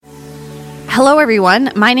Hello,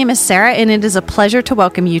 everyone. My name is Sarah, and it is a pleasure to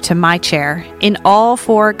welcome you to my chair. In all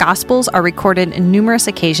four Gospels are recorded in numerous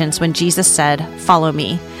occasions when Jesus said, "Follow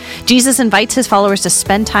me." Jesus invites his followers to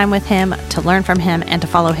spend time with him, to learn from him, and to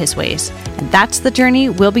follow his ways. And that's the journey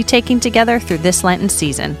we'll be taking together through this Lenten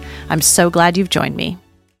season. I'm so glad you've joined me.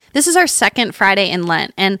 This is our second Friday in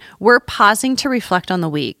Lent, and we're pausing to reflect on the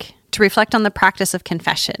week, to reflect on the practice of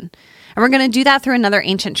confession. And we're going to do that through another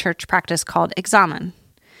ancient church practice called examen.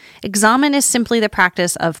 Examen is simply the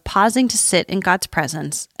practice of pausing to sit in God's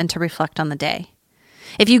presence and to reflect on the day.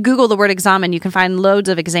 If you Google the word examen, you can find loads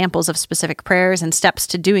of examples of specific prayers and steps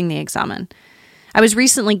to doing the examen. I was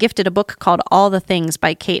recently gifted a book called All the Things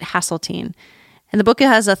by Kate Hasseltine, and the book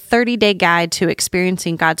has a 30-day guide to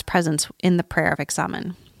experiencing God's presence in the prayer of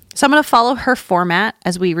examen. So I'm going to follow her format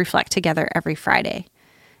as we reflect together every Friday.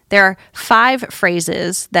 There are 5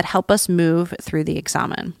 phrases that help us move through the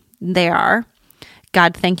examen. They are: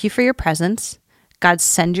 God, thank you for your presence. God,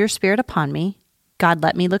 send your spirit upon me. God,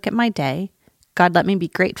 let me look at my day. God, let me be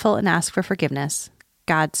grateful and ask for forgiveness.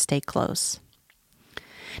 God, stay close.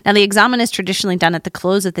 Now, the examen is traditionally done at the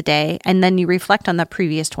close of the day, and then you reflect on the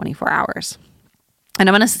previous 24 hours. And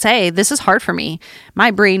I'm going to say, this is hard for me.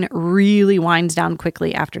 My brain really winds down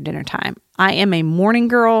quickly after dinner time. I am a morning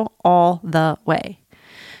girl all the way.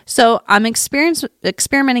 So I'm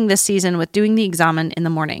experimenting this season with doing the examen in the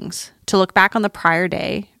mornings, to look back on the prior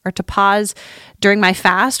day, or to pause during my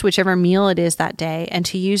fast, whichever meal it is that day, and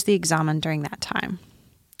to use the examen during that time.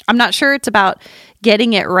 I'm not sure it's about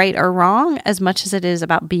getting it right or wrong as much as it is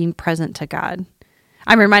about being present to God.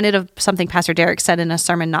 I'm reminded of something Pastor Derek said in a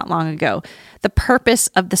sermon not long ago. The purpose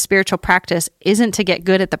of the spiritual practice isn't to get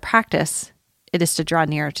good at the practice, it is to draw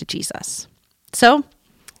nearer to Jesus. So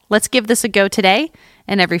let's give this a go today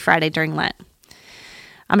and every Friday during Lent.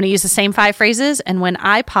 I'm going to use the same 5 phrases, and when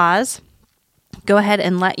I pause, go ahead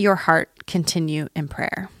and let your heart continue in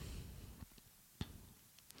prayer.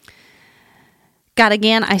 God,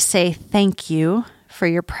 again, I say thank you for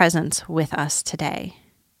your presence with us today.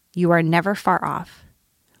 You are never far off.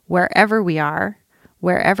 Wherever we are,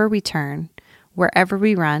 wherever we turn, wherever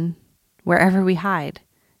we run, wherever we hide,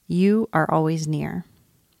 you are always near.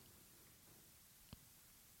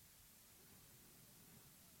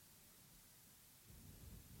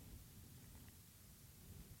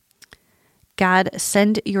 God,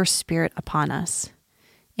 send your spirit upon us,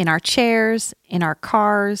 in our chairs, in our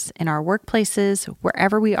cars, in our workplaces,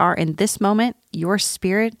 wherever we are in this moment. Your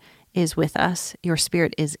spirit is with us. Your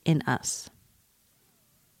spirit is in us.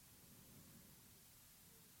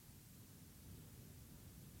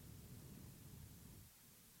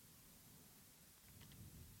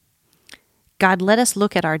 God, let us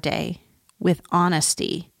look at our day with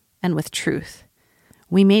honesty and with truth.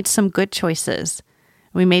 We made some good choices.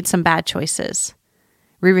 We made some bad choices.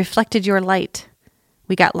 We reflected your light.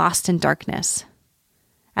 We got lost in darkness.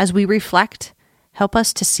 As we reflect, help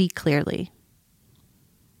us to see clearly.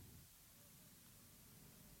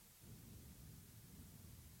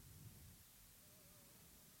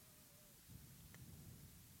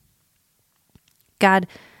 God,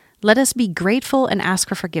 let us be grateful and ask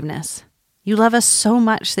for forgiveness. You love us so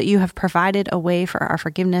much that you have provided a way for our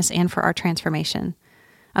forgiveness and for our transformation.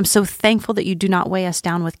 I'm so thankful that you do not weigh us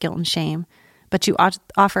down with guilt and shame, but you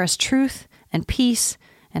offer us truth and peace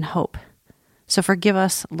and hope. So forgive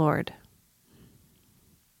us, Lord.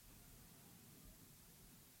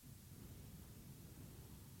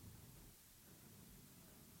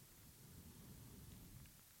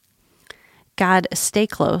 God, stay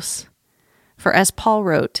close, for as Paul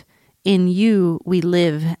wrote, in you we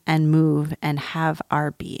live and move and have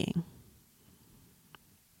our being.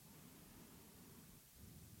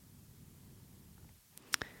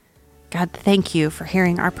 God, thank you for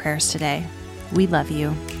hearing our prayers today. We love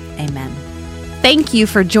you. Amen. Thank you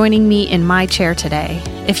for joining me in my chair today.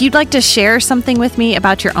 If you'd like to share something with me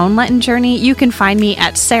about your own Lenten journey, you can find me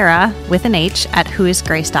at Sarah, with an H, at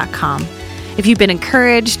whoisgrace.com. If you've been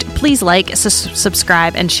encouraged, please like,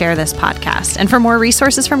 subscribe, and share this podcast. And for more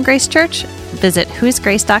resources from Grace Church, visit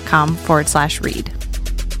whoisgrace.com/read.